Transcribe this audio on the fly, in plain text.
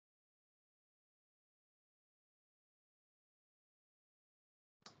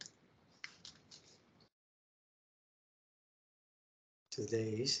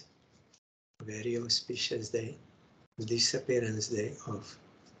Today is a very auspicious day, Disappearance Day of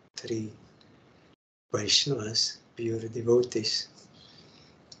 3 Vaishnavas, pure devotees.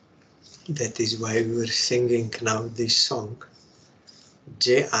 That is why we were singing now this song,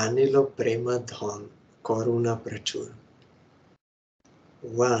 Je Anilo Prema Dhan Karuna Prachur.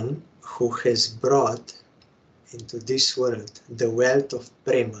 One who has brought into this world the wealth of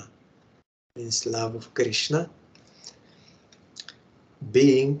prema, means love of Krishna,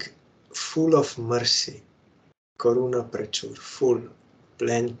 being full of mercy, Karuna Prachur, full,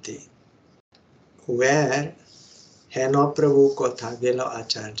 plenty, where Heno Prabhu Kotha Gelo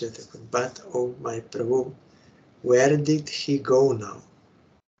Acharya, but oh my Prabhu, where did he go now?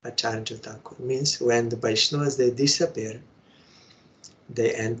 Acharya Thakur means when the Vaishnavas they disappear,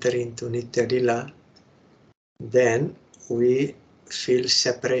 they enter into Nitya Lila, then we feel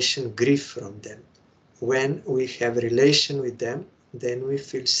separation grief from them. When we have relation with them, then we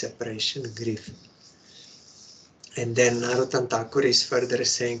feel separation grief. And then Narottam Thakur is further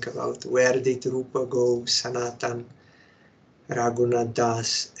saying about where did Rupa go, Sanatan, Raghunath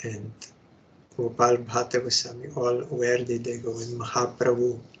Das, and Gopal Goswami, all where did they go, in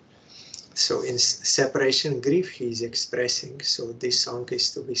Mahaprabhu. So in separation grief he is expressing, so this song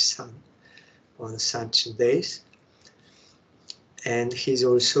is to be sung on such days. And he's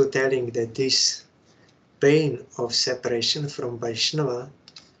also telling that this pain of separation from Vaishnava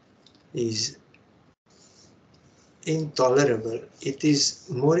is intolerable. It is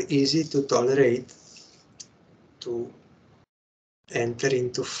more easy to tolerate to enter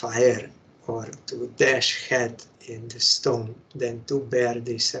into fire or to dash head in the stone than to bear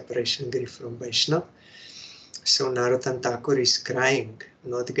the separation grief from Vaishnava. So Narottam Thakur is crying,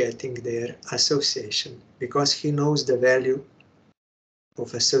 not getting their association, because he knows the value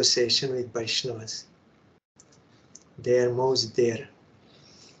of association with Vaishnavas. They are most dear.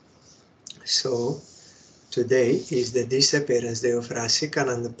 So today is the disappearance day of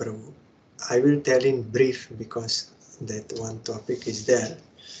Rasikananda Prabhu. I will tell in brief because that one topic is there.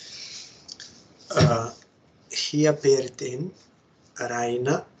 He appeared in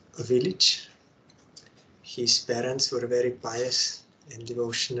Raina village. His parents were very pious and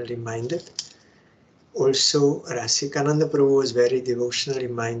devotionally minded. Also, Rasikananda Prabhu was very devotionally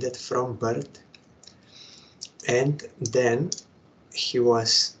minded from birth. And then he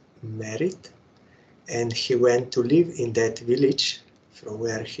was married and he went to live in that village from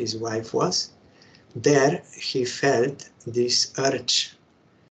where his wife was. There he felt this urge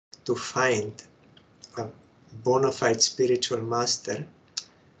to find a bona fide spiritual master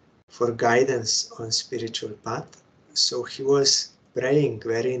for guidance on spiritual path. So he was praying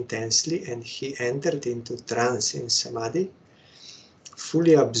very intensely and he entered into trance in samadhi,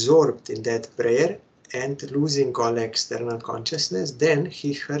 fully absorbed in that prayer and losing all external consciousness. Then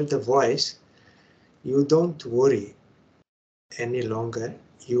he heard a voice, "You don't worry any longer.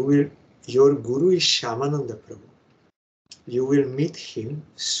 Your Guru is Shyamananda Prabhu. You will meet him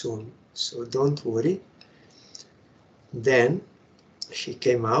soon, so don't worry." Then he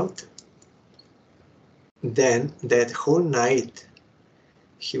came out. Then that whole night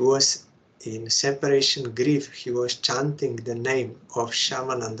he was in separation grief. He was chanting the name of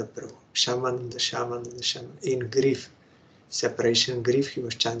Shyamananda Prabhu. Shyamananda, Shyamananda, Shyamananda. In grief, separation grief, he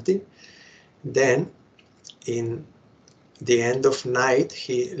was chanting. Then in the end of night,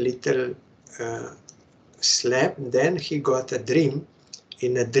 he little slept. Then he got a dream.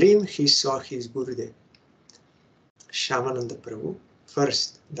 In a dream, he saw his Gurudev, Shyamananda Prabhu,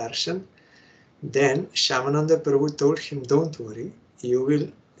 first darshan. Then Shyamananda Prabhu told him, "Don't worry, you will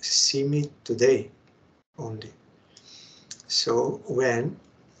see me today only." So when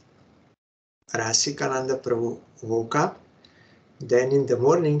Rasikananda Prabhu woke up, then in the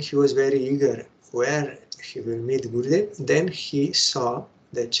morning he was very eager where he will meet Gurudev. Then he saw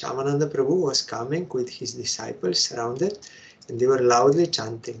that Shyamananda Prabhu was coming with his disciples surrounded, and they were loudly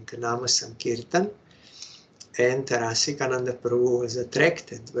chanting Nama Sankirtan. And Rasikananda Prabhu was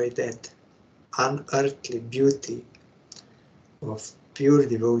attracted by that unearthly beauty of pure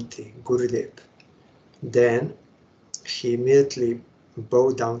devotee, Gurudev. Then he immediately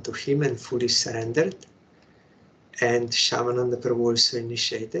bowed down to him and fully surrendered. And Shyamananda Prabhu also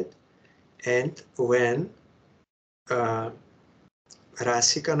initiated. And when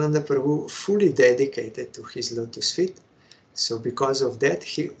Rasikananda Prabhu fully dedicated to his lotus feet, so because of that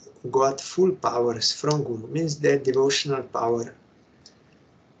he got full powers from Guru, means that devotional power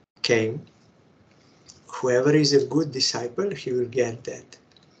came. Whoever is a good disciple, he will get that.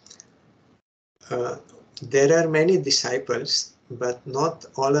 There are many disciples, but not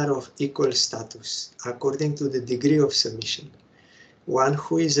all are of equal status, according to the degree of submission. One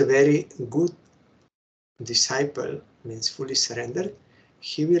who is a very good disciple, means fully surrendered,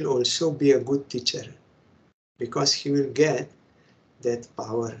 he will also be a good teacher, because he will get that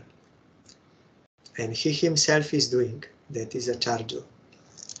power. And he himself is doing, that is a charjo.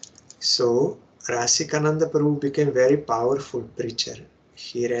 So Rasikananda Prabhu became very powerful preacher.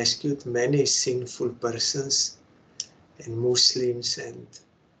 He rescued many sinful persons and Muslims and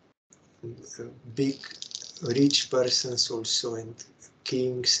big rich persons also, and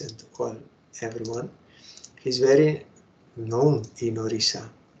kings and all, everyone. He's very known in Orissa,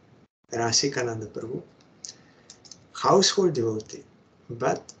 Rasikananda Prabhu. Household devotee,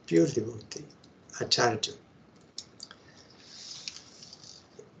 but pure devotee, acharya.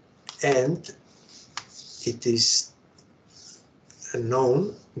 And it is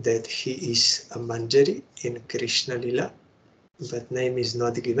known that he is a Manjari in Krishna Lila, but name is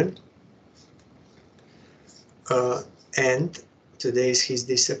not given. And today is his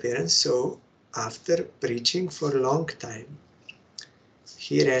disappearance. So after preaching for a long time,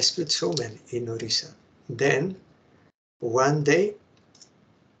 he rescued so many in Orissa. Then one day,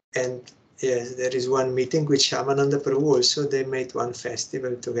 and yes, there is one meeting with Shyamananda Prabhu also, they made one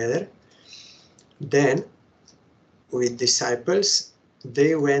festival together. Then with disciples,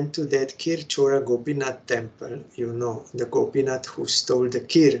 they went to that Kirchora Gopinath temple, you know, the Gopinath who stole the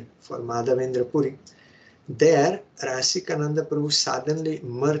Kir for Madhavendra Puri. There, Rasikananda Prabhu suddenly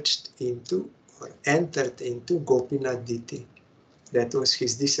merged into or entered into Gopinath Diti. That was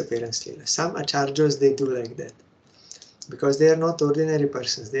his disappearance lila. Some acharyas, they do like that, because they are not ordinary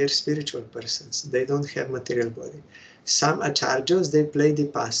persons, they are spiritual persons. They don't have material body. Some acharyas, they play the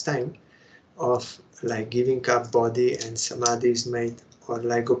pastime of like giving up body and samadhi is made, or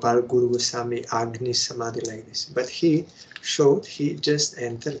like Gopal Guru Goswami, Agni Samadhi, like this. But he showed, he just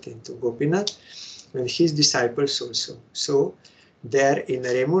entered into Gopinath and his disciples also. So there in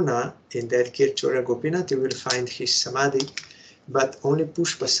Remuna, in that Kirchora Gopinath, you will find his samadhi, but only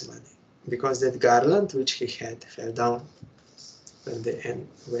Pushpa Samadhi, because that garland which he had fell down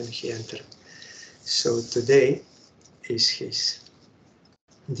when he entered. So today is his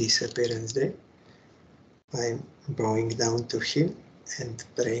disappearance day. I'm bowing down to him and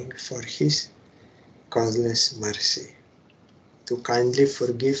praying for his causeless mercy, to kindly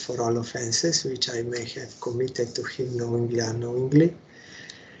forgive for all offenses which I may have committed to him knowingly or unknowingly,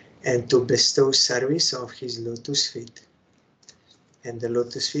 and to bestow service of his lotus feet and the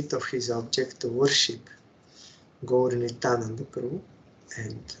lotus feet of his object to worship, Gaur Nityananda Prabhu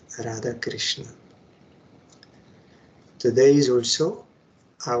and Radha Krishna. Today is also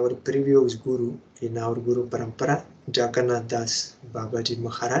our previous Guru in our Guru Parampara, Jagannath Das Babaji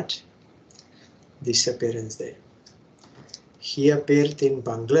Maharaj, disappearance day. He appeared in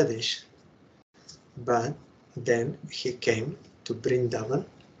Bangladesh, but then he came to Vrindavan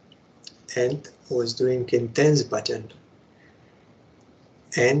and was doing intense bhajan.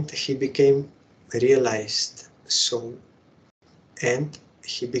 And he became realized soul, and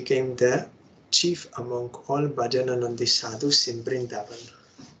he became the chief among all bhajananandi sadhus in Vrindavan.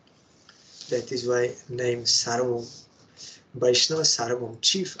 That is why name Sarvam, Vaishnava Sarvam,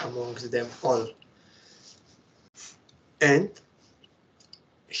 chief amongst them all. And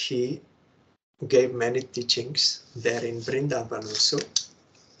he gave many teachings there in Vrindavan also.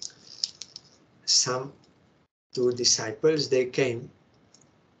 Some two disciples, they came,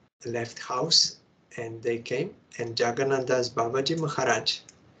 left house, and they came, and Jagannath Das Babaji Maharaj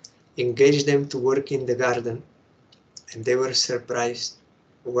engaged them to work in the garden, and they were surprised.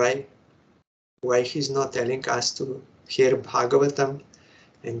 Why he's not telling us to hear Bhagavatam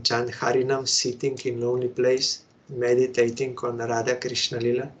and chant Harinam sitting in lonely place, meditating on Radha Krishna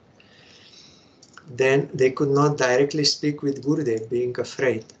Lila? Then they could not directly speak with Gurudev, being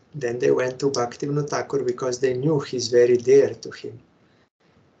afraid. Then they went to Bhaktivinoda Thakur because they knew he's very dear to him.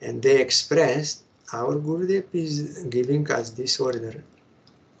 And they expressed, our Gurudev is giving us this order.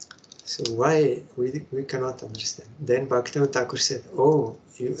 So why we cannot understand? Then Bhaktivinoda Thakur said, oh,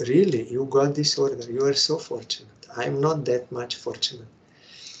 you got this order. You are so fortunate. I am not that much fortunate.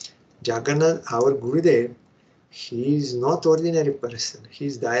 Jagannath, our Gurudev, he is not ordinary person. He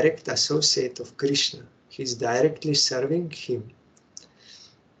is direct associate of Krishna. He is directly serving him.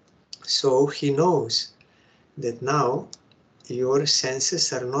 So he knows that now your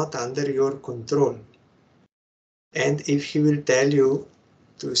senses are not under your control. And if he will tell you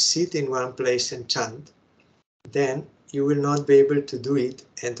to sit in one place and chant, then you will not be able to do it,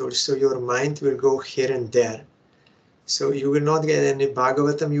 and also your mind will go here and there. So you will not get any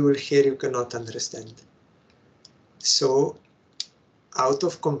Bhagavatam, you will hear, you cannot understand. So out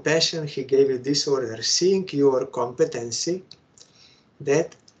of compassion, he gave you this order. Seeing your competency,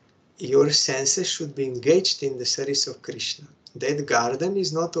 that your senses should be engaged in the service of Krishna. That garden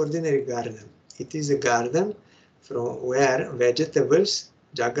is not ordinary garden. It is a garden from where vegetables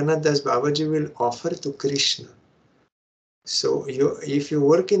Jagannath Das Babaji will offer to Krishna. So if you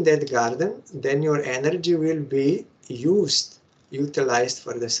work in that garden, then your energy will be utilized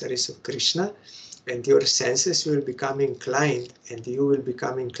for the service of Krishna, and your senses will become inclined, and you will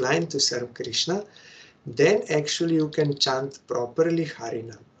become inclined to serve Krishna. Then actually you can chant properly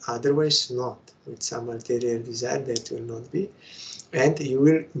Harinam. Otherwise not. With some ulterior desire, that will not be. And you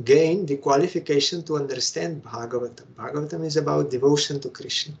will gain the qualification to understand Bhagavatam. Bhagavatam is about devotion to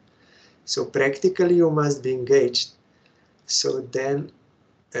Krishna. So practically you must be engaged. So then,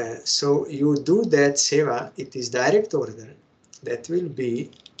 so you do that seva, it is direct order. That will be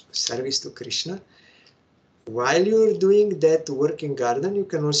service to Krishna. While you are doing that work in garden, you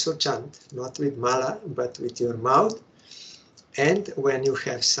can also chant, not with mala, but with your mouth. And when you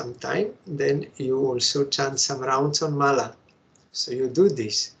have some time, then you also chant some rounds on mala. So you do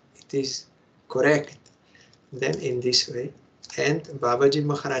this. It is correct. Then in this way. And Babaji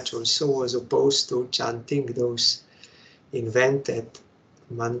Maharaj also was opposed to chanting those invented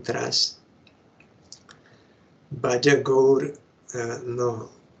mantras. Bhaja Gaur,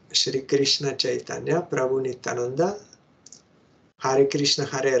 Shri Krishna Chaitanya, Prabhu Nityananda, Hare Krishna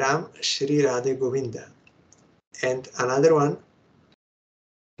Hare Ram, Shri Radhe Govinda. And another one,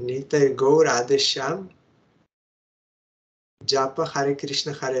 Nitai Gaur Radhe Shyam, Japa Hare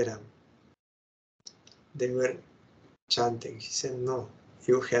Krishna Hare Ram. They were chanting. He said, no,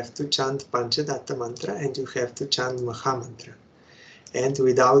 you have to chant Panchadatta mantra and you have to chant Maha mantra, and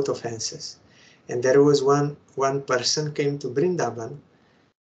without offenses. And there was one person came to Vrindavan,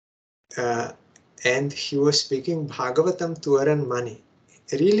 and he was speaking Bhagavatam to earn money.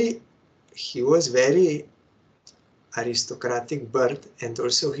 Really, he was very aristocratic birth, and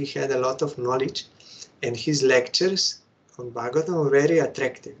also he had a lot of knowledge, and his lectures on Bhagavatam were very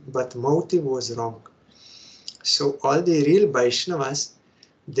attractive, but motive was wrong. So all the real Vaishnavas,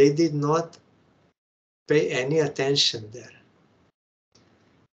 they did not pay any attention there.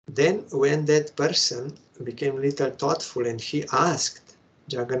 Then when that person became a little thoughtful and he asked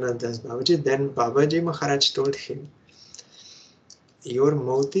Jagannath Das Babaji, then Babaji Maharaj told him, your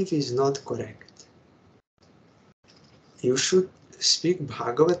motive is not correct. You should speak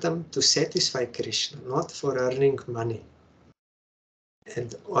Bhagavatam to satisfy Krishna, not for earning money.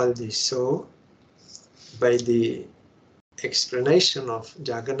 And all this. So by the explanation of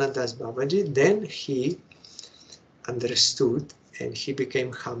Jagannath Das Babaji, then he understood and he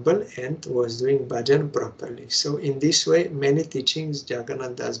became humble and was doing bhajan properly. So in this way, many teachings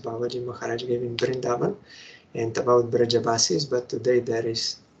Jagannath Das Babaji Maharaj gave in Vrindavan and about Brajavasis, but today there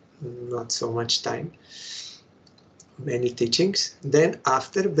is not so much time. Many teachings. Then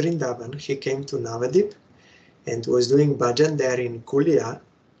after Vrindavan, he came to Navadip and was doing bhajan there in Kulia.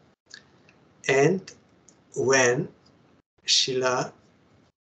 And when Srila,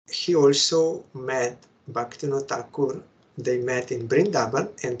 he also met Bhaktivinoda Thakur. They met in Vrindavan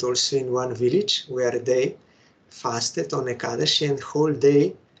and also in one village where they fasted on Ekadashi, and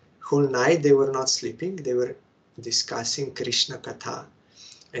whole night they were not sleeping. They were discussing Krishna Katha.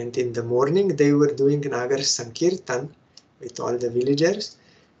 And in the morning they were doing Nagar Sankirtan with all the villagers.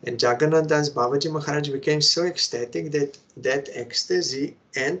 And Jagannath Das Babaji Maharaj became so ecstatic that that ecstasy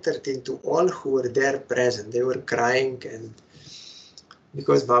entered into all who were there present. They were crying, and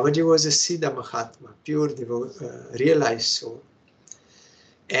because Babaji was a Siddha Mahatma, pure realized soul.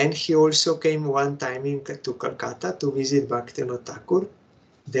 And he also came one time to Calcutta to visit Bhaktivinoda Thakur.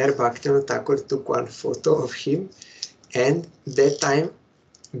 There Bhaktivinoda Thakur took one photo of him, and that time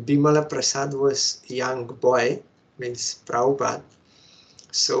Bimala Prasad was a young boy, means Prabhupada.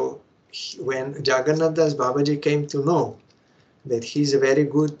 So when Jagannath Das Babaji came to know that he's very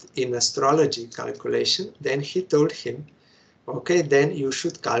good in astrology calculation, then he told him, okay, then you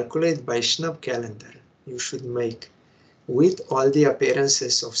should calculate Vaishnav calendar. You should make with all the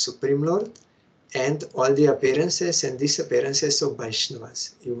appearances of Supreme Lord and all the appearances and disappearances of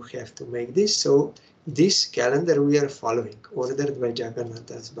Vaishnavas. You have to make this. So this calendar we are following, ordered by Jagannath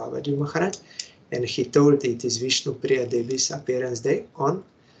Das Babaji Maharaj. And he told it is Vishnu Priya Devi's appearance day on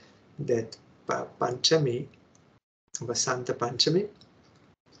that Panchami, Vasanta Panchami.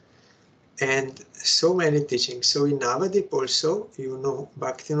 And so many teachings. So in Navadip also, you know,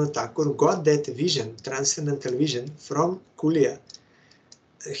 Bhaktivinoda Thakur got that vision, transcendental vision from Kulia.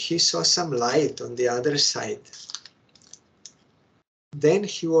 He saw some light on the other side. Then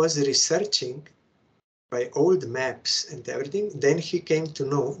he was researching by old maps and everything. Then he came to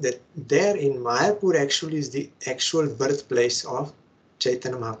know that there in Mayapur actually is the actual birthplace of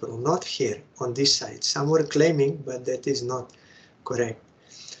Chaitanya Mahaprabhu, not here on this side. Some were claiming, but that is not correct.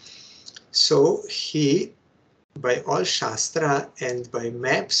 So he, by all Shastra and by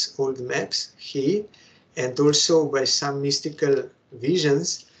maps, old maps, and also by some mystical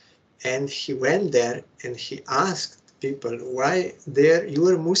visions, and he went there and he asked people, why there, you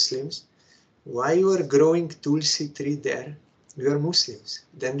are Muslims, why you are growing tulsi tree there? You are Muslims.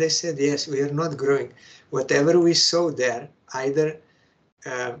 Then they said, yes, we are not growing. Whatever we sow there, either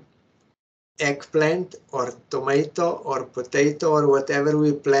eggplant or tomato or potato or whatever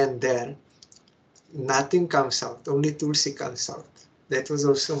we plant there, nothing comes out, only tulsi comes out. That was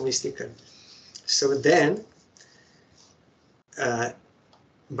also mystical. So then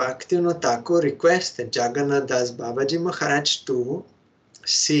Bhaktivinoda Thakur requested Jagannath Das Babaji Maharaj to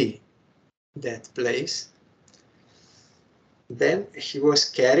see that place. Then he was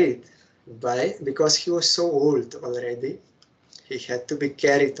carried by, because he was so old already, he had to be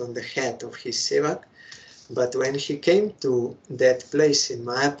carried on the head of his sevak. But when he came to that place in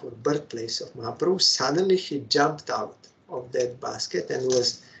Mayapur, birthplace of Mahaprabhu, suddenly he jumped out of that basket and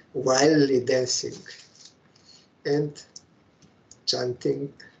was wildly dancing and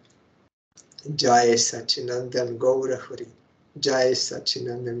chanting Jai Sachinandan Gaurahari, Jai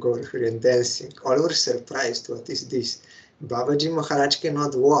Sachinandan Gaurahari, and dancing. All were surprised, what is this? Babaji Maharaj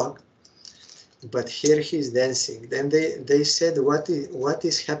cannot walk, but here he is dancing. Then they said, what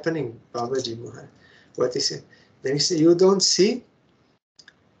is happening, Babaji Maharaj? What is it? Then he said, you don't see?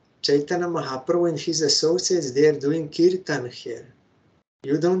 Chaitanya Mahaprabhu and his associates, they are doing kirtan here.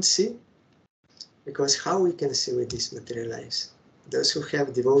 You don't see? Because how we can see with this material eyes? Those who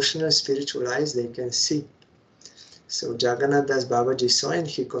have devotional spiritual eyes, they can see. So Jagannath Das Babaji saw and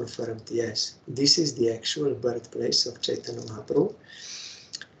he confirmed, yes, this is the actual birthplace of Chaitanya Mahaprabhu.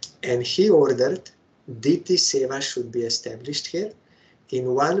 And he ordered Diti Seva should be established here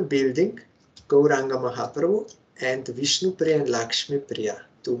in one building, Gauranga Mahaprabhu and Vishnu Priya and Lakshmi Priya,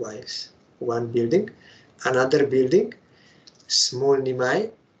 two wives. One building, another building, small Nimai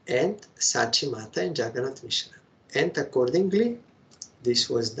and Sachi Mata and Jagannath Mishra. And accordingly, this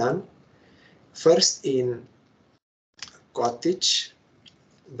was done first in cottage,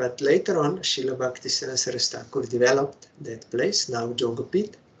 but later on Srila Bhakti Saraswati Thakur developed that place, now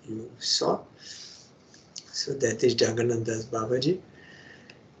Jogapit, you saw. So that is Jagannath Das Babaji.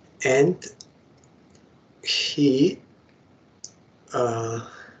 And he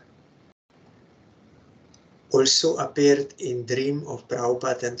also appeared in dream of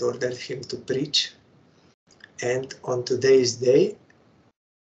Prabhupada and ordered him to preach. And on today's day,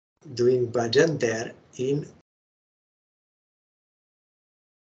 doing bhajan there in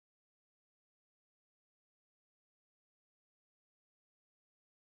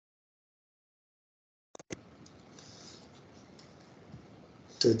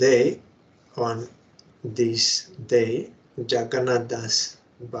today, on this day, Jagannath Das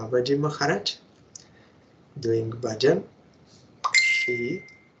Babaji Maharaj doing bhajan, he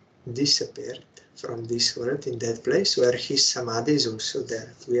disappeared from this world in that place where his samadhi is also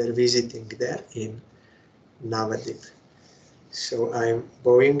there. We are visiting there in Navadip. So I'm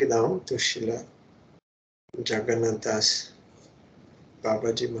bowing down to Srila Jagannath Das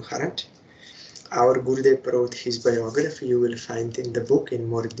Babaji Maharaj. Our Gurudev wrote his biography, you will find in the book in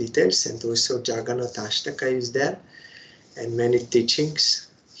more details, and also Jagannath Ashtaka is there, and many teachings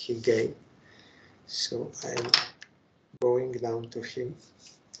he gave. So I'm bowing down to him,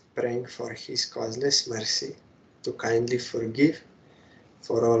 praying for his causeless mercy to kindly forgive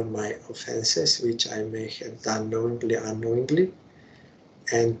for all my offenses which I may have done knowingly, unknowingly,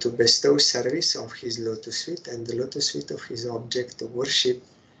 and to bestow service of his lotus feet and the lotus feet of his object of worship,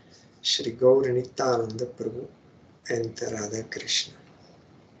 Shri Gaur Nityananda Prabhu and Radha Krishna.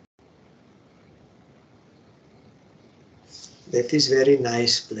 That is very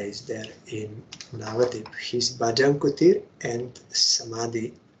nice place there in Navadip. His Bhajan Kutir and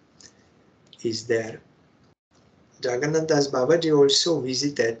Samadhi is there. Jagannath Das Babaji also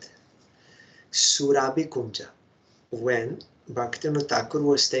visited Surabi Kunja. When Bhaktivinoda Thakur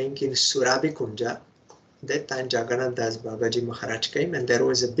was staying in Surabi Kunja, that time Jagannath Das Babaji Maharaj came and there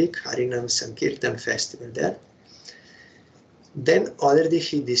was a big Harinam Sankirtan festival there. Then already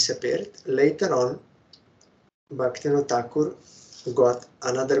he disappeared. Later on, Bhaktivinoda Thakur got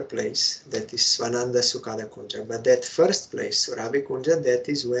another place, that is Swananda Sukada Kunja. But that first place, Surabi Kunja, that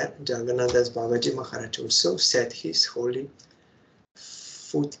is where Jagannath Das Babaji Maharaj also set his holy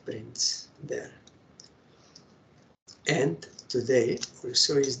footprints there. And today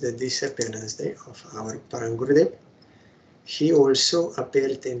also is the disappearance day of our Param Gurudev. He also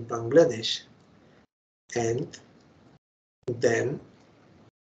appeared in Bangladesh, and then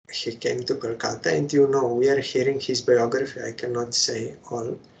he came to Kolkata, and you know, we are hearing his biography, I cannot say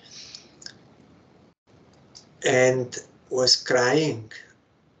all, and was crying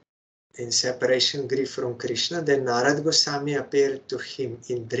in separation grief from Krishna. Then Narad Goswami appeared to him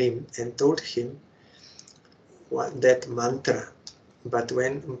in dream and told him that mantra. But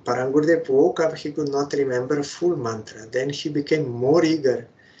when Parangurudev woke up, he could not remember full mantra. Then he became more eager.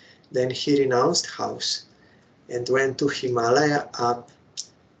 Then he renounced house and went to Himalaya up,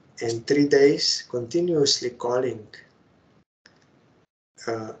 and 3 days continuously calling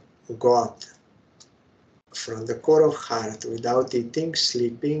God from the core of heart without eating,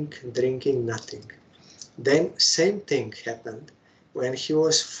 sleeping, drinking, nothing. Then same thing happened when he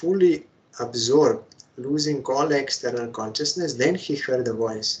was fully absorbed, losing all external consciousness. Then he heard a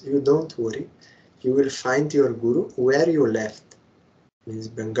voice, you don't worry, you will find your guru where you left, means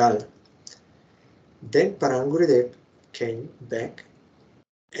Bengal. Then Parangurudev came back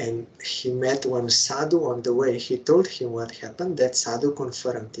and he met one sadhu on the way. He told him what happened. That sadhu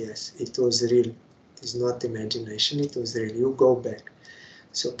confirmed, yes, it was real. It is not imagination, it was real. You go back.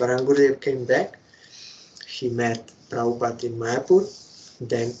 So Parangurudev came back. He met Prabhupada in Mayapur.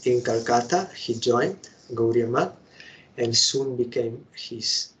 Then in Calcutta, he joined Gauriya Math and soon became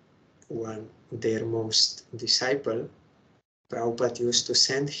their most disciple. Prabhupada used to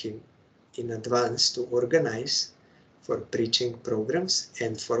send him in advance to organize for preaching programs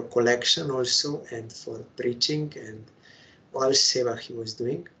and for collection also, and for preaching and all seva he was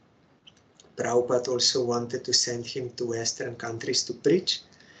doing. Prabhupada also wanted to send him to Western countries to preach.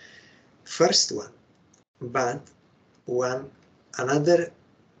 First one. But another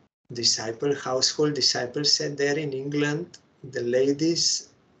disciple, household disciple, said there in England, the ladies,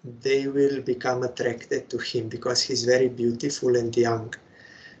 they will become attracted to him because he's very beautiful and young.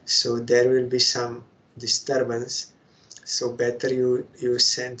 So there will be some disturbance. So better you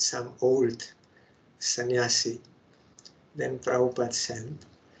send some old sannyasi. Then Prabhupada sent.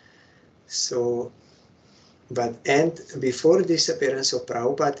 So, and before disappearance of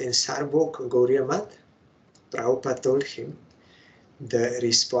Prabhupada in Sarbok, Gauriya Math, Prabhupada told him, the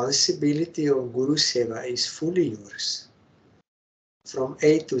responsibility of Guru Seva is fully yours, from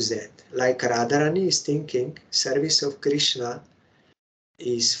A to Z. Like Radharani is thinking, service of Krishna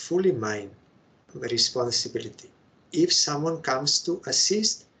is fully mine, responsibility. If someone comes to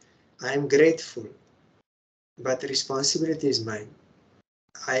assist, I am grateful, but responsibility is mine.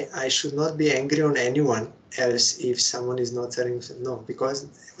 I should not be angry on anyone else if someone is not serving. No, because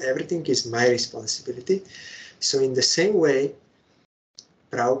everything is my responsibility. So in the same way,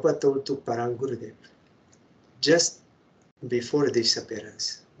 Prabhupada told to Parangurudev, just before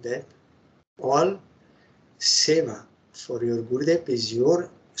disappearance, that all seva for your Gurudev is your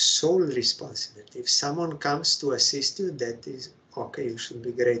sole responsibility. If someone comes to assist you, that is okay, you should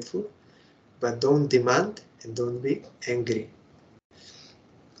be grateful, but don't demand and don't be angry.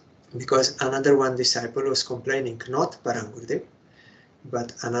 Because another one disciple was complaining, not Parangurudev,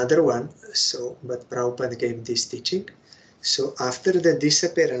 but another one, but Prabhupada gave this teaching. So after the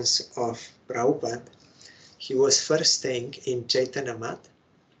disappearance of Prabhupada, he was first staying in Chaitanya Math,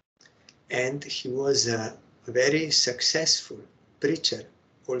 and he was a very successful preacher,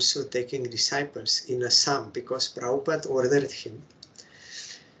 also taking disciples in Assam because Prabhupada ordered him.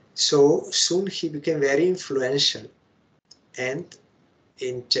 So soon he became very influential, and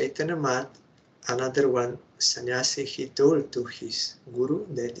in Chaitanya Math, another one sannyasi, he told to his guru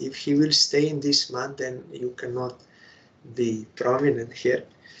that if he will stay in this math, then you cannot be prominent here.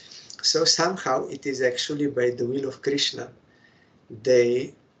 So somehow it is actually by the will of Krishna,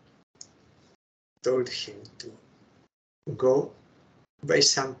 they told him to go by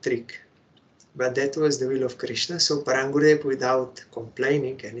some trick. But that was the will of Krishna. So Parangurudev, without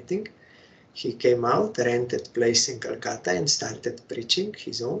complaining anything, he came out, rented place in Calcutta and started preaching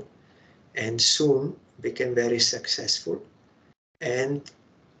his own, and soon became very successful. And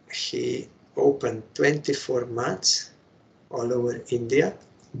he opened 24 mats all over India,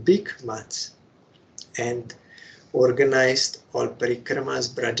 big mats, and organized all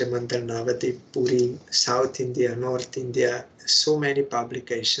parikramas, Brajamandal, Navadip, Puri, South India, North India, so many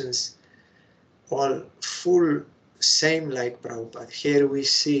publications, all full, same like Prabhupada. Here we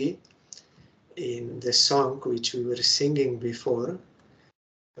see in the song which we were singing before,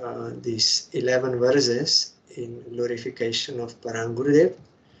 these 11 verses in glorification of Parangurudev.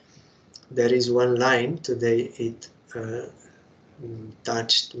 There is one line, today it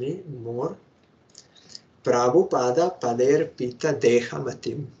touched me more. Prabhupada pader pita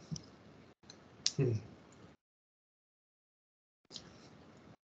dehamatim.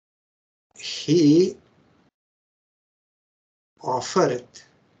 He offered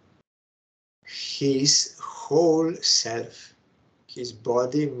his whole self, his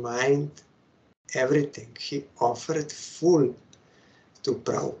body, mind, everything. He offered full to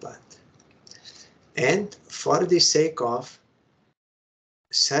Prabhupada. And for the sake of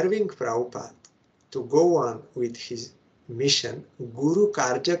serving Prabhupada, to go on with his mission, Guru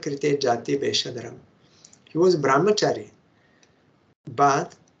Karja Krite Jati Veshadram. He was brahmachari,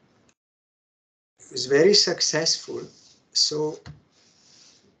 but he was very successful. So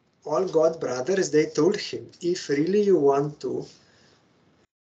all God brothers, they told him, if really you want to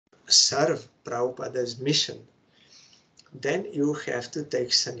serve Prabhupada's mission, then you have to take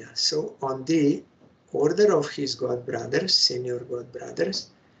sannyas. So on the order of his God brothers, senior God brothers,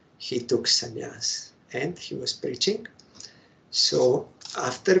 he took sannyas and he was preaching. So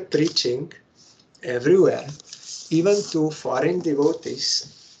after preaching everywhere, even to foreign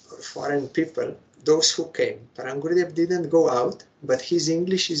devotees, foreign people, those who came, Parangurudev didn't go out, but his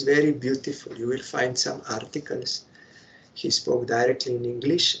English is very beautiful. You will find some articles. He spoke directly in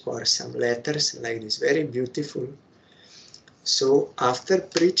English or some letters like this, very beautiful. So after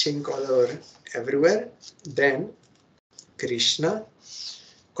preaching all over everywhere, then Krishna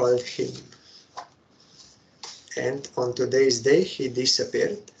called him. And on today's day, he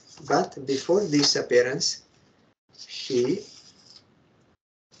disappeared. But before disappearance, he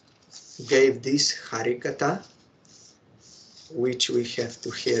gave this Harikatha, which we have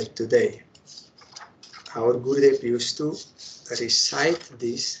to hear today. Our Gurudev used to recite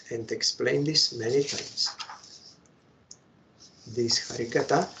this and explain this many times. This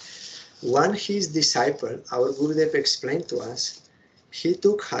Harikatha, one his disciple, our Gurudev explained to us, he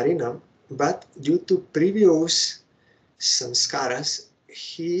took Harinam, but due to previous samskaras,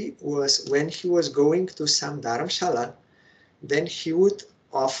 when he was going to some dharamshala, then he would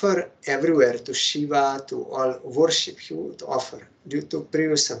offer everywhere to Shiva, to all worship, he would offer due to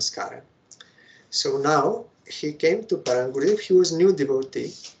previous samskara. So now he came to Parangurudev, he was new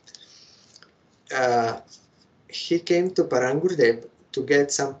devotee. He came to Parangurudev to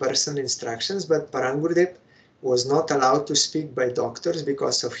get some personal instructions, but Parangurudev was not allowed to speak by doctors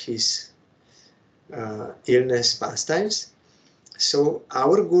because of his illness pastimes. So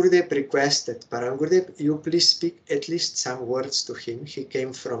our Gurudev requested, Parangurudev, you please speak at least some words to him. He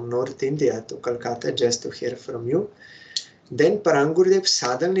came from North India to Calcutta just to hear from you. Then Parangurudev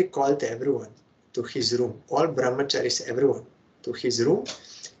suddenly called everyone to his room, all brahmacharis, everyone to his room,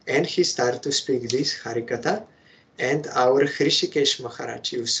 and he started to speak this Harikatha. And our Hrishikesh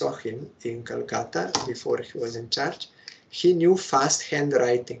Maharaj, you saw him in Calcutta before he was in charge, he knew fast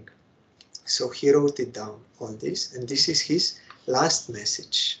handwriting. So he wrote it down, all this, and this is his last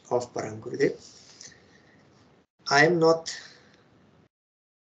message of Parangurudev. I am not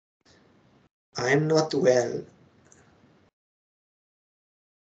well,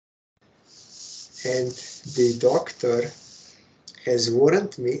 and the doctor has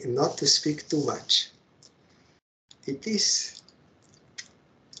warned me not to speak too much. It is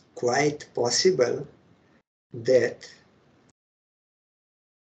quite possible that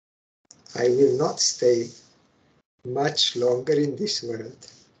I will not stay much longer in this world.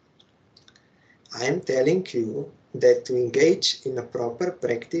 I am telling you that to engage in a proper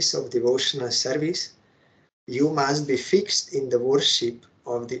practice of devotional service, you must be fixed in the worship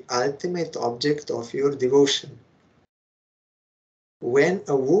of the ultimate object of your devotion. When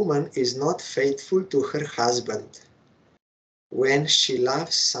a woman is not faithful to her husband, when she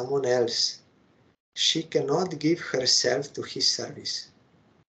loves someone else, she cannot give herself to his service.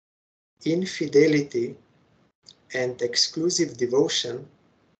 Infidelity and exclusive devotion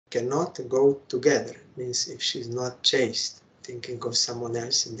cannot go together. Means if she's not chaste, thinking of someone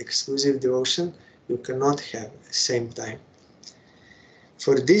else, and exclusive devotion, you cannot have at the same time.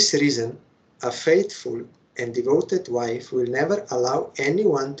 For this reason, a faithful and devoted wife will never allow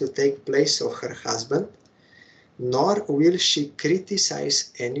anyone to take place of her husband, nor will she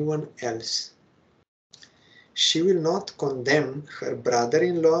criticize anyone else. She will not condemn her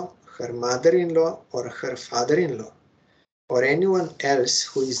brother-in-law, her mother-in-law, or her father-in-law, or anyone else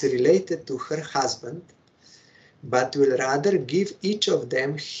who is related to her husband, but will rather give each of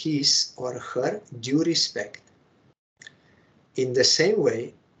them his or her due respect. In the same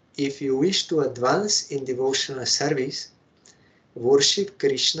way, if you wish to advance in devotional service, worship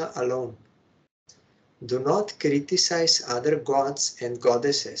Krishna alone. Do not criticize other gods and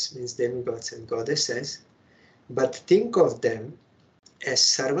goddesses, means demigods and goddesses, but think of them as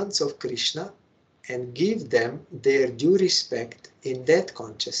servants of Krishna and give them their due respect in that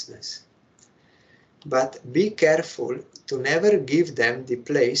consciousness. But be careful to never give them the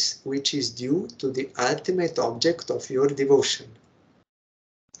place which is due to the ultimate object of your devotion.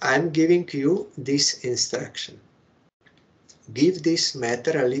 I'm giving you this instruction. Give this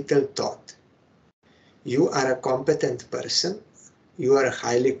matter a little thought. You are a competent person. You are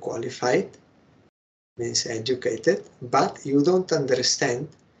highly qualified, means educated, but you don't understand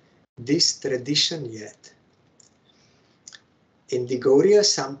this tradition yet. In the Gauriya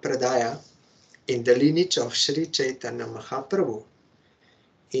Sampradaya, in the lineage of Sri Chaitanya Mahaprabhu,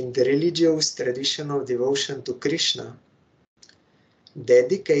 in the religious tradition of devotion to Krishna,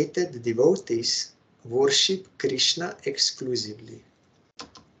 dedicated devotees worship Krishna exclusively.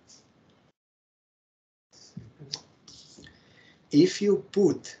 If you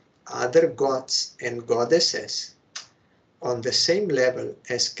put other gods and goddesses on the same level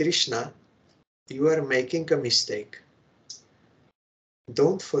as Krishna, you are making a mistake.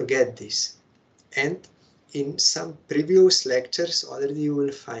 Don't forget this. And in some previous lectures already you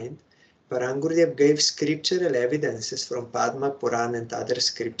will find Parangurudev gave scriptural evidences from Padma Puran and other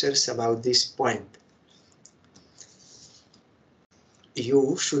scriptures about this point.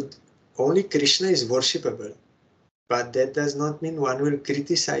 You should, only Krishna is worshipable, but that does not mean one will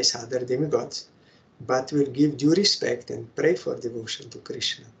criticize other demigods, but will give due respect and pray for devotion to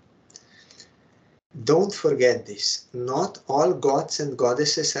Krishna. Don't forget this. Not all gods and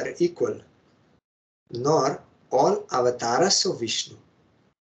goddesses are equal, nor all avatars of Vishnu.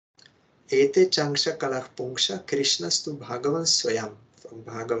 Ete Changsha Kalach Punksha Krishnastu Bhagavan Swayam from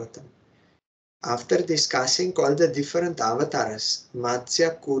Bhagavatam. After discussing all the different avatars,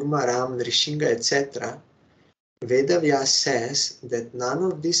 Matsya, Kurma, Ram, Nrishinga, etc., Vedavyas says that none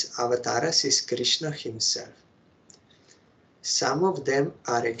of these avatars is Krishna himself. Some of them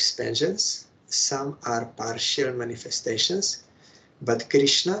are expansions, some are partial manifestations, but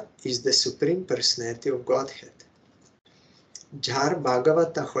Krishna is the Supreme Personality of Godhead. Jhar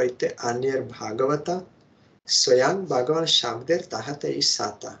Bhagavata hoite Anyer Bhagavata, Swayang Bhagavan Shabder Tahate is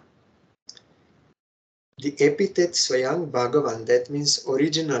Sata. The epithet Swayang Bhagavan, that means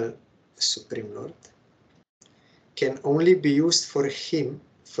original Supreme Lord, can only be used for him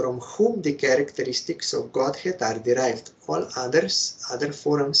from whom the characteristics of Godhead are derived. All others, other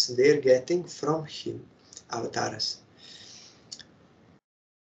forms, they are getting from him, avatars.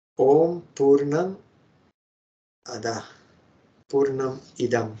 Om Purnam Ada, Purnam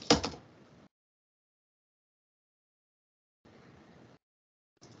Idam.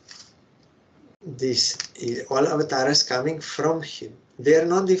 This is all avatars coming from him. They are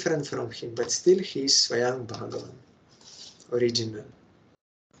not different from him, but still he is Swayam Bhagavan, original.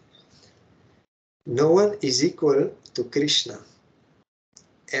 No one is equal to Krishna.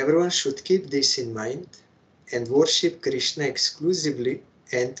 Everyone should keep this in mind and worship Krishna exclusively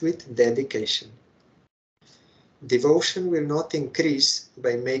and with dedication. Devotion will not increase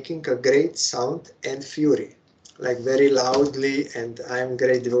by making a great sound and fury, like very loudly, and I am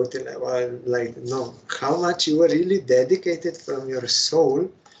great devotee, like no. How much you are really dedicated from your soul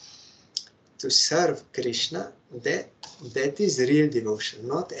to serve Krishna, that is real devotion,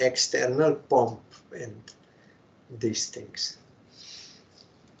 not external pomp and these things.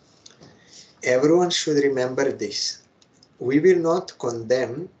 Everyone should remember this. We will not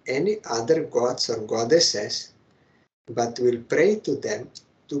condemn any other gods or goddesses, but will pray to them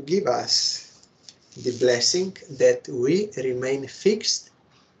to give us the blessing that we remain fixed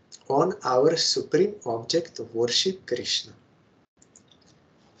on our supreme object of worship, Krishna.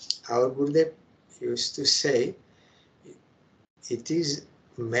 Our Gurudev used to say, it is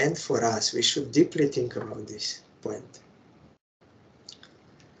meant for us. We should deeply think about this point.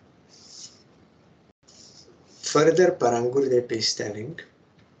 Further, Parangurudev is telling,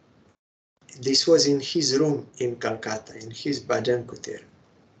 this was in his room in Calcutta, in his bhajan kutir.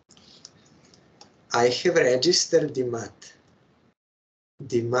 I have registered the mat.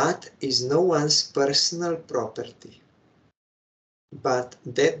 The mat is no one's personal property. But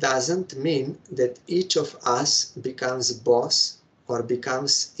that doesn't mean that each of us becomes boss or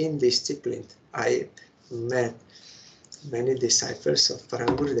becomes indisciplined. I met many disciples of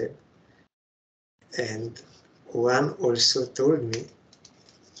Parangurudev, and one also told me,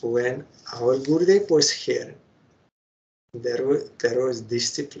 when our Gurudev was here, there was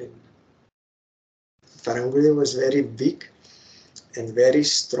discipline. Parangurudev was very big and very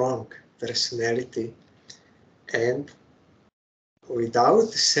strong personality, and without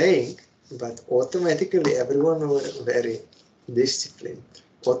saying, but automatically everyone was very disciplined,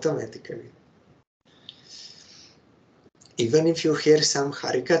 automatically. Even if you hear some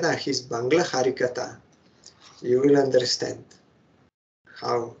Harikatha, his Bangla Harikatha, you will understand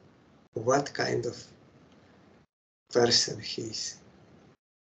what kind of person he is,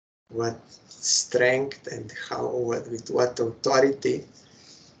 what strength and with what authority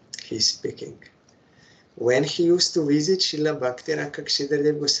he's speaking. When he used to visit Srila Bhakti Rakshidhar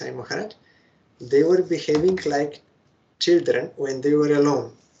Goswami Maharaj, they were behaving like children when they were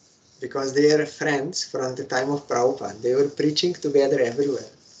alone, because they are friends from the time of Prabhupada. They were preaching together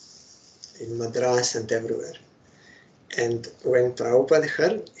everywhere, in Madras and everywhere. And when Prabhupada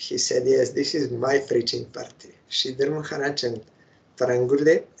heard, he said, yes, this is my preaching party. Sridhar Maharaj and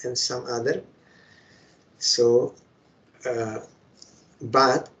Tarangurdev and some other. So,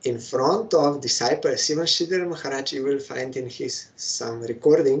 but in front of disciples, even Sridhar Maharaj, you will find in his some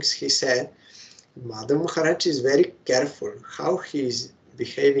recordings, he said, Madhav Maharaj is very careful how he is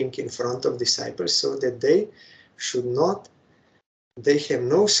behaving in front of disciples so that they should not, they have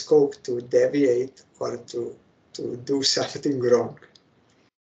no scope to deviate or to do something wrong.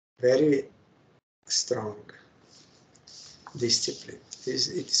 Very strong discipline. It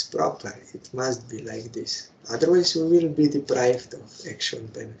is proper. It must be like this. Otherwise, we will be deprived of actual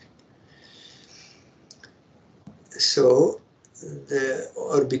benefit. So,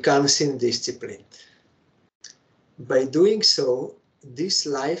 or becomes indisciplined. By doing so, this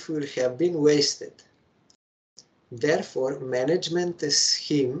life will have been wasted. Therefore, management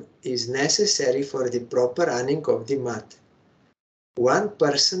scheme is necessary for the proper running of the mat. One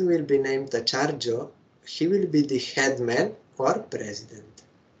person will be named Acharya. He will be the headman or president.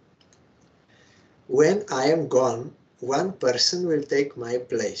 When I am gone, one person will take my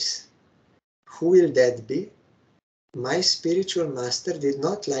place. Who will that be? My spiritual master did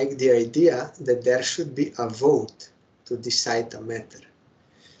not like the idea that there should be a vote to decide a matter.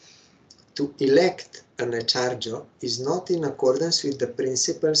 To elect an Acharya is not in accordance with the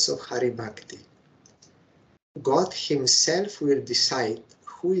principles of Hari Bhakti. God himself will decide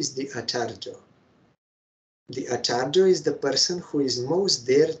who is the Acharya. The Acharya is the person who is most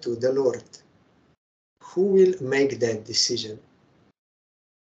dear to the Lord. Who will make that decision?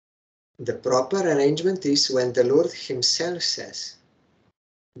 The proper arrangement is when the Lord himself says,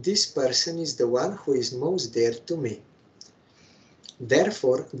 this person is the one who is most dear to me.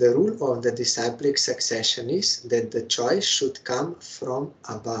 Therefore, the rule of the disciplic succession is that the choice should come from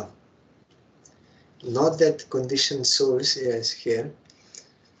above. Not that conditioned souls, yes, here.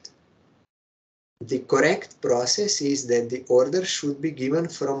 The correct process is that the order should be given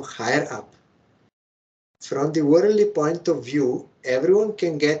from higher up. From the worldly point of view, everyone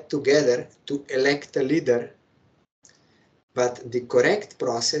can get together to elect a leader, but the correct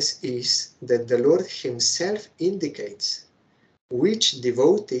process is that the Lord himself indicates which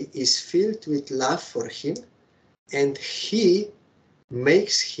devotee is filled with love for him, and he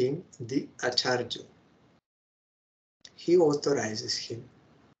makes him the Acharya. He authorizes him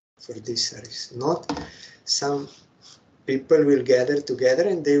for this service. Not some people will gather together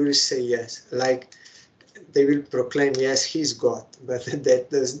and they will say yes, like they will proclaim, yes, he's God, but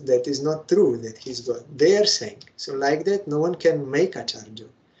that is not true that he's God. They are saying. So like that, no one can make Acharya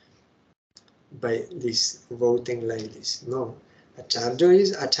by this voting like this. No. Acharya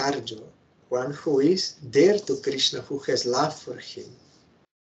is Acharya, one who is dear to Krishna, who has love for him.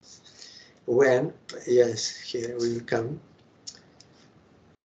 When, yes, here we will come.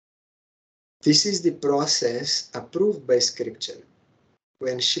 This is the process approved by scripture.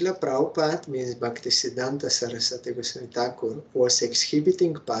 When Srila Prabhupada, means Bhaktisiddhanta Saraswati Goswami Thakur, was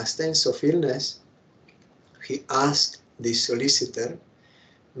exhibiting pastimes of illness, he asked the solicitor,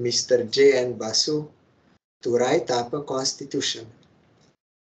 Mr. J.N. Basu, to write up a constitution.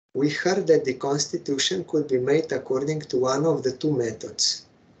 We heard that the constitution could be made according to one of the two methods,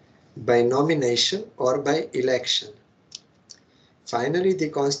 by nomination or by election. Finally, the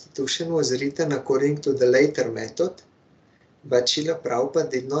constitution was written according to the latter method, but Srila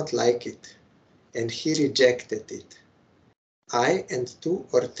Prabhupada did not like it, and he rejected it. I and 2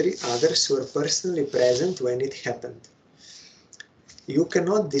 or 3 others were personally present when it happened. You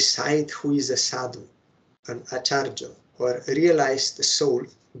cannot decide who is a sadhu, an acharya, or realized soul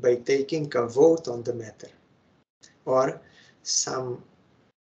by taking a vote on the matter. Or some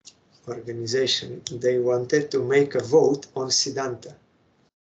organization, they wanted to make a vote on Siddhanta.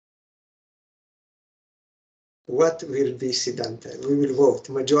 What will be Siddhanta? We will vote.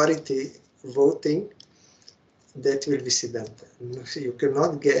 Majority voting, that will be Siddhanta. You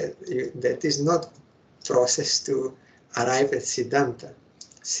cannot get, that is not process to arrive at Siddhanta.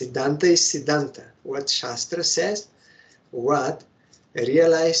 Siddhanta is Siddhanta. What Shastra says, what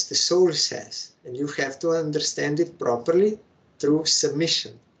realized soul says. And you have to understand it properly through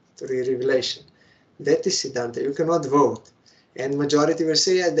submission, through revelation. That is Siddhanta. You cannot vote. And majority will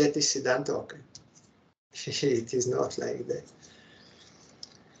say, yeah, that is Siddhanta, okay. It is not like that.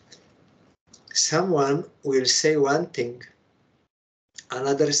 Someone will say one thing,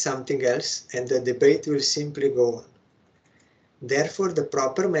 another something else, and the debate will simply go on. Therefore, the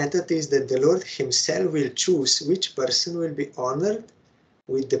proper method is that the Lord himself will choose which person will be honored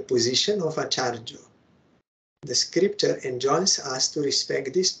with the position of Acharya. The scripture enjoins us to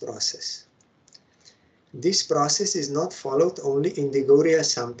respect this process. This process is not followed only in the Gauriya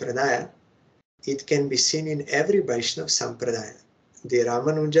Sampradaya. It can be seen in every Vaishnava Sampradaya, the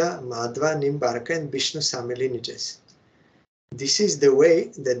Ramanuja, Madhava, Nimbarka and Vishnu Sami lineages. This is the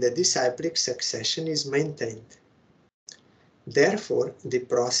way that the disciplic succession is maintained. Therefore, the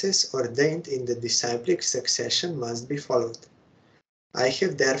process ordained in the disciplic succession must be followed. I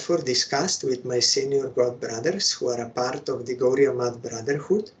have therefore discussed with my senior God brothers who are a part of the Gauriya Math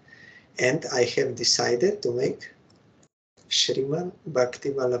Brotherhood, and I have decided to make Srila Bhakti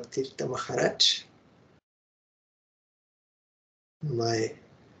Dayita Maharaj my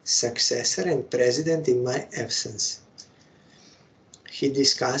successor and president in my absence. He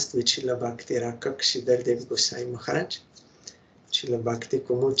discussed with Srila Bhakti Rakak Siddhardev Gosai Maharaj, Srila Bhakti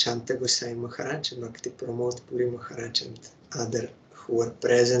Kumud Chanta Gosai Maharaj, Bhakti Pramod Puri Maharaj, and other who were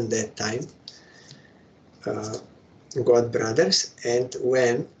present that time, God brothers. And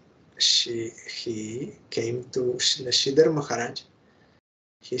when he came to Srila Sridhar Maharaj,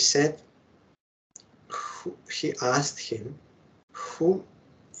 he said, he asked him, whom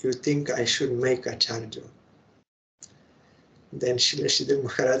you think I should make Acharya? Then Srila Sridhar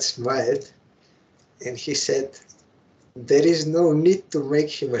Maharaj smiled and he said, there is no need to make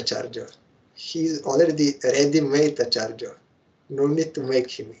him Acharya. He is already ready-made Acharya. No need to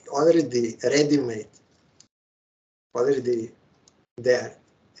make him. Already ready-made. Already there.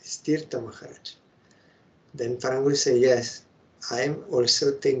 It's Tirtha Maharaj. Then Prabhu said, yes, I am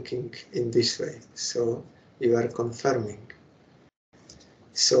also thinking in this way. So you are confirming.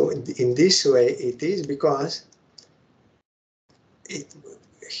 So in this way it is because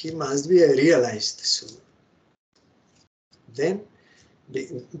he must be a realized soul.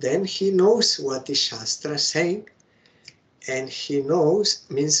 Then he knows what is Shastra saying, and he knows,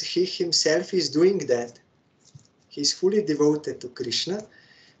 means he himself is doing that. He is fully devoted to Krishna,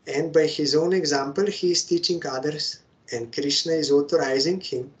 and by his own example he is teaching others, and Krishna is authorizing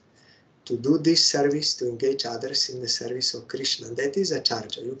him to do this service, to engage others in the service of Krishna. That is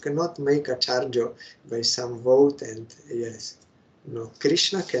Acharya. You cannot make Acharya by some vote and yes. No,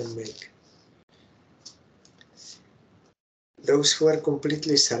 Krishna can make. Those who are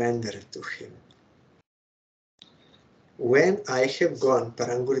completely surrendered to him. When I have gone,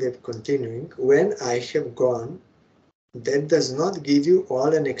 Parangurudev continuing, when I have gone, that does not give you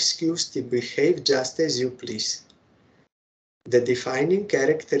all an excuse to behave just as you please. The defining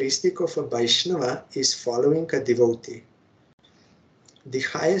characteristic of a Vaishnava is following a devotee. The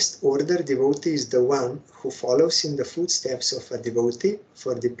highest order devotee is the one who follows in the footsteps of a devotee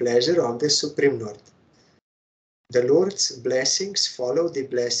for the pleasure of the Supreme Lord. The Lord's blessings follow the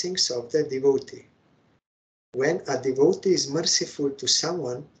blessings of the devotee. When a devotee is merciful to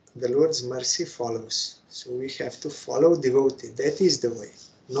someone, the Lord's mercy follows. So we have to follow devotee. That is the way.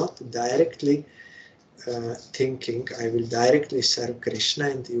 Not directly thinking, I will directly serve Krishna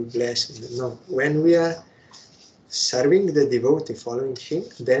and you bless me. No. When we are serving the devotee, following him,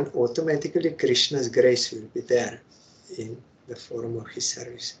 then automatically Krishna's grace will be there in the form of his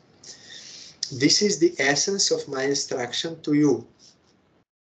service. This is the essence of my instruction to you.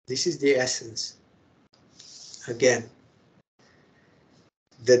 This is the essence. Again,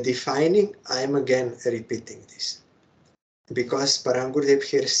 the defining, I am again repeating this. Because Parangurudev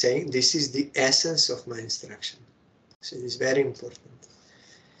here is saying, this is the essence of my instruction. So it is very important.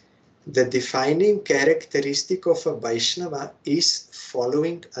 The defining characteristic of a Vaishnava is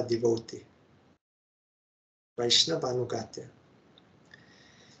following a devotee. Vaishnava Anugatya.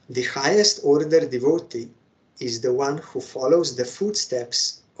 The highest order devotee is the one who follows the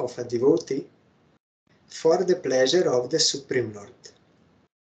footsteps of a devotee for the pleasure of the Supreme Lord.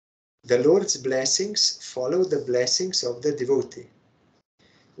 The Lord's blessings follow the blessings of the devotee.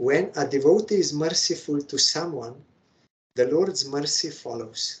 When a devotee is merciful to someone, the Lord's mercy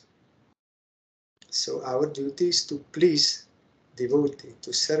follows. So our duty is to please devotee,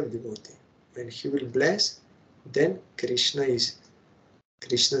 to serve devotee. When he will bless, then Krishna's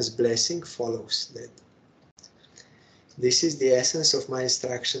blessing follows that. This is the essence of my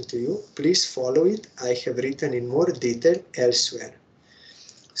instruction to you. Please follow it. I have written in more detail elsewhere.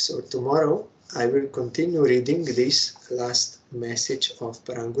 So tomorrow I will continue reading this last message of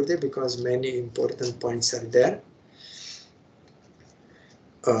Parangurudev because many important points are there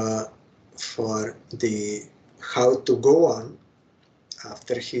for the how to go on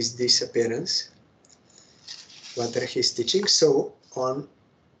after his disappearance, what are his teachings. So on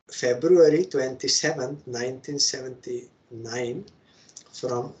February 27, 1979,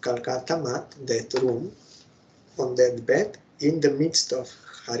 from Calcutta Mat, that room, on that bed, in the midst of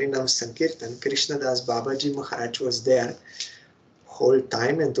Harinam Sankirtan, Krishnadas Babaji Maharaj was there whole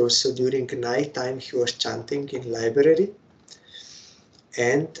time, and also during night time he was chanting in library.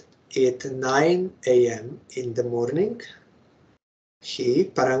 And at 9 a.m. in the morning,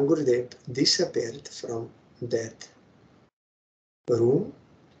 Parangurdev, disappeared from that room,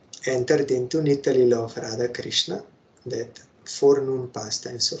 entered into Nitalila of Radha Krishna, that forenoon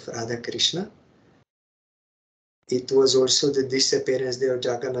pastimes of Radha Krishna. It was also the disappearance day of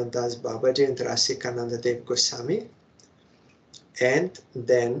Jagannath Das Babaji and Rasikananda Dev Goswami. And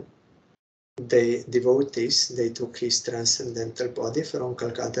then the devotees, they took his transcendental body from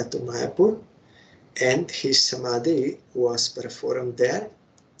Calcutta to Mayapur, and his samadhi was performed there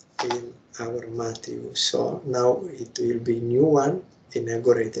in our mat you saw. Now it will be new one,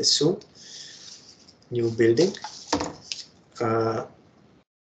 inaugurated soon, new building.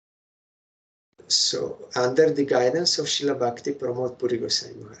 So under the guidance of Srila Bhakti Pramod Puri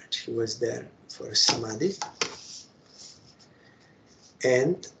Goswami Maharaj, he was there for samadhi.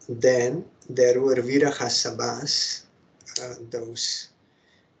 And then there were Viraha Sabhas, those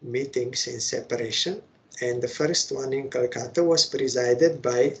meetings in separation. And the first one in Calcutta was presided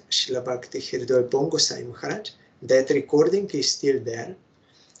by Srila Bhakti Hridoy Goswami Maharaj. That recording is still there.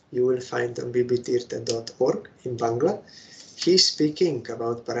 You will find on bbtirtha.org in Bangla. He's speaking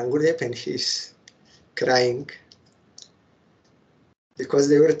about Parangurdev and he's crying because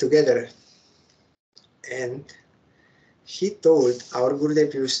they were together. And he told, our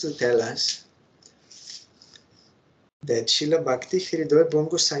Gurudev used to tell us that Srila Bhakti Hridoy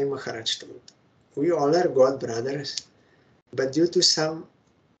Goswami Maharaj told, we all are God brothers, but due to some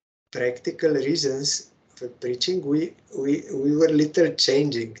practical reasons for preaching, we were little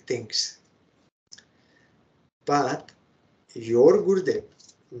changing things. But your Gurudev,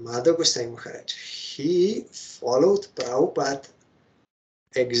 Madhava Goswami Maharaj, he followed Prabhupada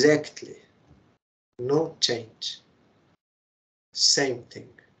exactly, no change, same thing.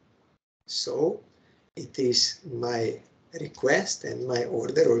 So it is my request and my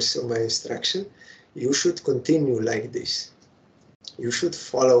order, also my instruction, you should continue like this. You should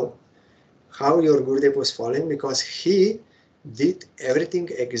follow how your Gurudev was following, because he did everything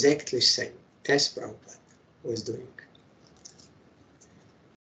exactly same as Prabhupada was doing.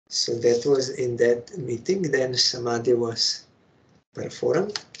 So that was in that meeting. Then Samadhi was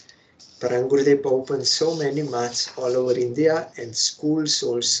performed. Parangurdev opened so many mats all over India, and schools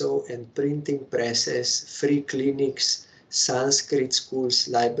also, and printing presses, free clinics, Sanskrit schools,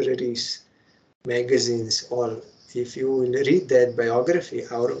 libraries, magazines, all. If you will read that biography,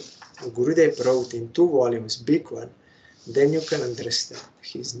 our Gurudev wrote in 2 volumes, big one, then you can understand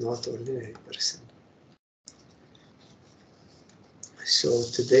he's not ordinary person. So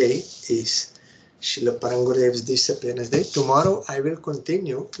today is Srila Parangurudev's disappearance day. Tomorrow I will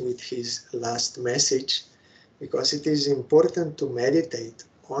continue with his last message, because it is important to meditate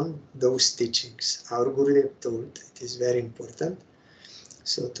on those teachings. Our Gurudev told it is very important.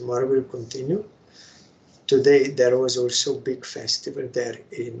 So tomorrow we'll continue. Today there was also big festival there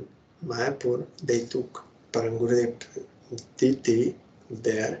in Mayapur. They took Parangurudev Diti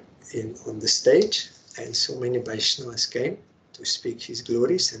there on the stage, and so many Vaishnavas came to speak his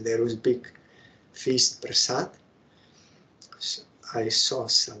glories, and there was big feast prasad. So I saw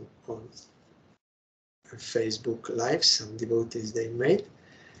some on Facebook Live, some devotees they made.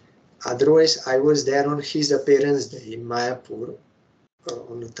 Otherwise, I was there on his appearance day in Mayapur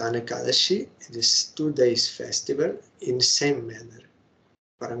on Uttana Ekadashi. It is 2 days festival in the same manner.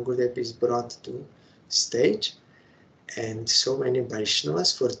 Parangurudev is brought to stage, and so many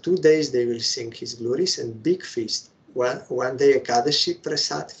Vaishnavas. For 2 days they will sing his glories, and big feast. One day Ekadashi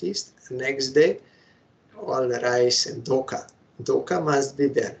Prasad feast, next day all rice and doka. Doka must be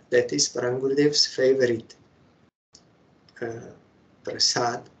there. That is Parangurudev's favorite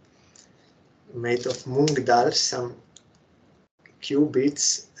prasad, made of mung dal, some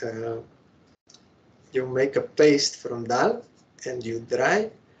cubits. You make a paste from dal and you dry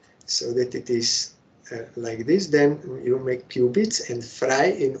so that it is like this. Then you make cubits and fry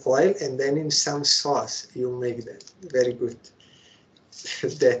in oil, and then in some sauce you make that. Very good.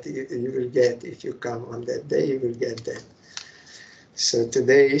 That you will get if you come on that day, you will get that. So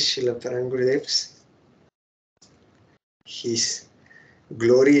today is Srila Parangurudev's. His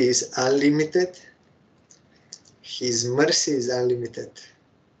glory is unlimited. His mercy is unlimited.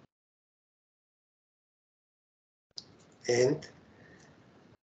 And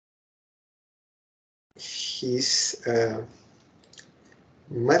his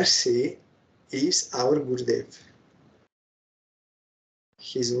Mercy is our Gurudev.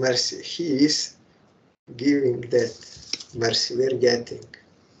 His mercy. He is giving that mercy. We are getting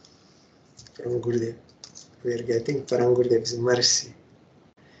from Gurudev. We are getting from Gurudev's mercy.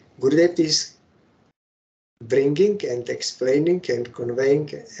 Gurudev is bringing and explaining and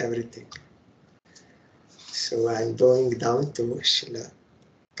conveying everything. So I'm going down to Srila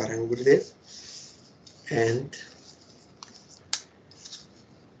Parangurudev and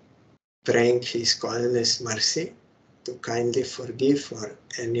praying his causeless mercy to kindly forgive for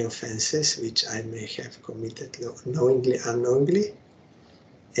any offenses which I may have committed knowingly, unknowingly,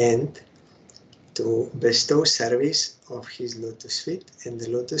 and to bestow service of his lotus feet and the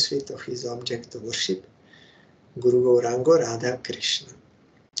lotus feet of his object of worship, Guru Gauranga Radha Krishna.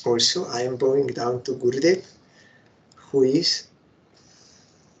 Also, I am bowing down to Gurudev, who is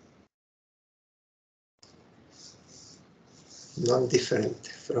non-different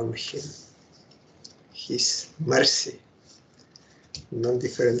from him. His mercy,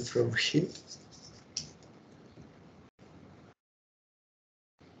 non-different from him.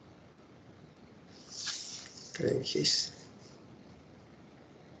 Praying his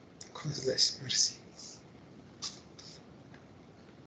causeless mercy.